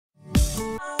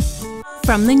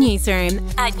From the newsroom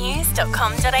at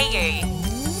news.com.au.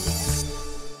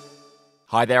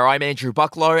 Hi there, I'm Andrew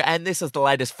Bucklow, and this is the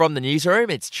latest from the newsroom.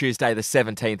 It's Tuesday, the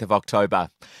 17th of October.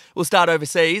 We'll start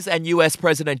overseas, and US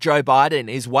President Joe Biden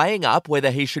is weighing up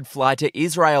whether he should fly to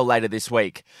Israel later this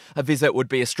week. A visit would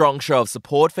be a strong show of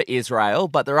support for Israel,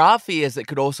 but there are fears it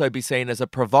could also be seen as a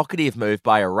provocative move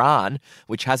by Iran,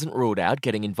 which hasn't ruled out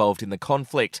getting involved in the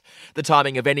conflict. The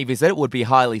timing of any visit would be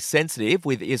highly sensitive,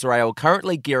 with Israel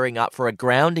currently gearing up for a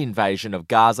ground invasion of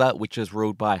Gaza, which is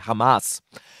ruled by Hamas.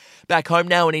 Back home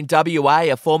now and in WA,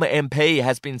 a former MP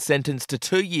has been sentenced to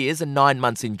 2 years and 9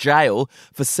 months in jail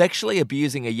for sexually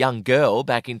abusing a young girl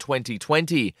back in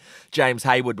 2020. James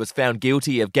Hayward was found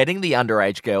guilty of getting the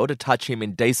underage girl to touch him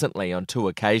indecently on 2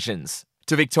 occasions.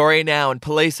 To Victoria now, and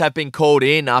police have been called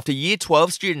in after Year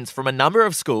 12 students from a number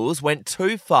of schools went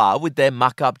too far with their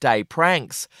muck-up day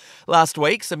pranks. Last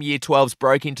week, some Year 12s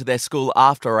broke into their school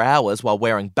after hours while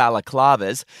wearing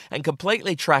balaclavas and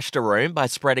completely trashed a room by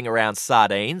spreading around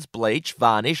sardines, bleach,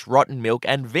 varnish, rotten milk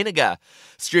and vinegar.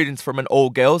 Students from an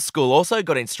all-girls school also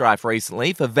got in strife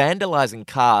recently for vandalising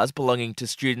cars belonging to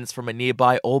students from a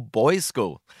nearby all-boys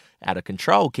school. Out of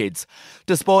control, kids.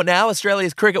 To sport now,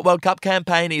 Australia's Cricket World Cup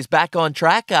campaign is back on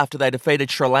track after they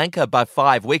defeated Sri Lanka by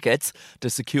 5 wickets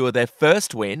to secure their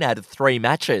first win out of 3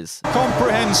 matches.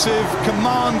 Comprehensive,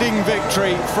 commanding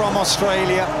victory from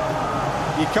Australia.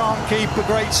 You can't keep a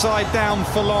great side down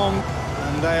for long,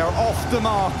 and they are off the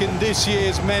mark in this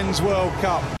year's Men's World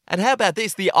Cup. And how about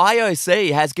this? The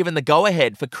IOC has given the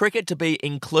go-ahead for cricket to be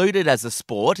included as a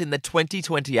sport in the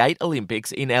 2028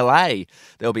 Olympics in LA.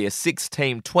 There'll be a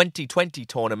 6-team 2020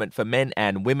 tournament for men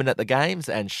and women at the Games,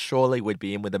 and surely we'd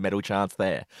be in with a medal chance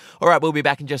there. All right, we'll be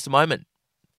back in just a moment.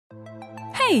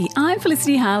 Hey, I'm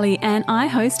Felicity Harley and I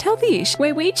host Healthyish,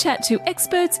 where we chat to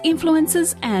experts,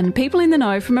 influencers and people in the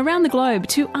know from around the globe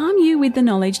to arm you with the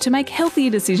knowledge to make healthier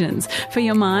decisions for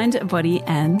your mind, body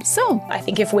and soul. I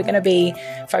think if we're going to be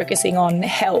focusing on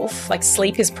health, like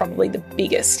sleep is probably the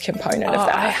biggest component of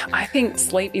that. I think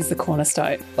sleep is the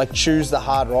cornerstone. Like choose the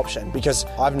harder option, because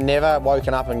I've never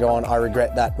woken up and gone, I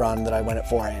regret that run that I went at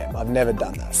 4 a.m. I've never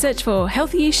done that. Search for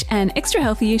Healthyish and Extra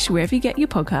Healthyish wherever you get your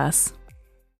podcasts.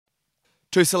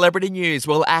 To celebrity news,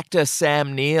 well, actor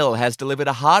Sam Neill has delivered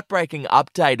a heartbreaking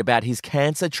update about his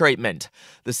cancer treatment.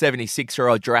 The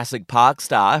 76-year-old Jurassic Park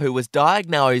star, who was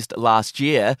diagnosed last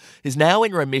year, is now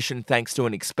in remission thanks to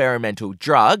an experimental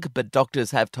drug, but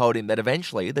doctors have told him that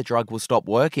eventually the drug will stop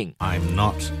working. I'm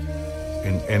not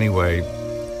in any way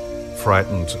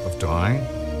frightened of dying.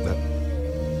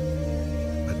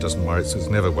 That doesn't worry, it's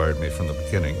never worried me from the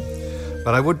beginning.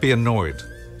 But I would be annoyed.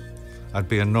 I'd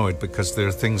be annoyed because there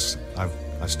are things I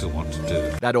still want to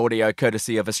do. That audio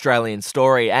courtesy of Australian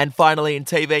Story. And finally in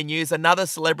TV news, another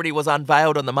celebrity was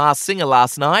unveiled on The Masked Singer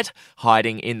last night.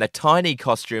 Hiding in the tiny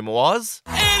costume was...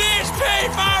 It is Pete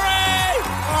Murray!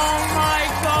 Oh my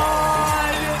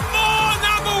God! More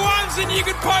number ones than you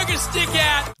could poke a stick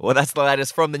at! Well, that's the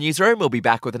latest from the newsroom. We'll be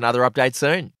back with another update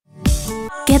soon.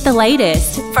 Get the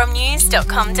latest from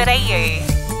news.com.au.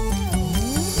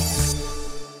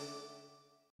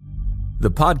 The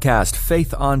podcast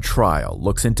Faith on Trial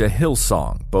looks into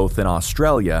Hillsong, both in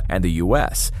Australia and the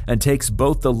US, and takes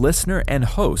both the listener and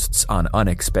hosts on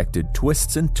unexpected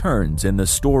twists and turns in the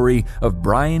story of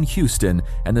Brian Houston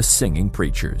and the Singing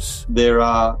Preachers. There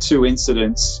are 2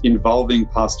 incidents involving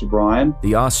Pastor Brian.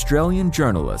 The Australian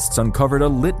journalists uncovered a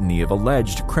litany of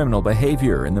alleged criminal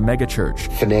behavior in the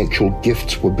megachurch. Financial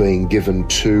gifts were being given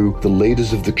to the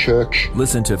leaders of the church.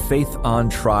 Listen to Faith on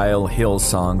Trial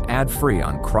Hillsong ad-free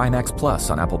on Crimex Plus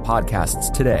on Apple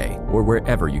Podcasts today or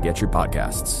wherever you get your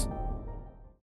podcasts.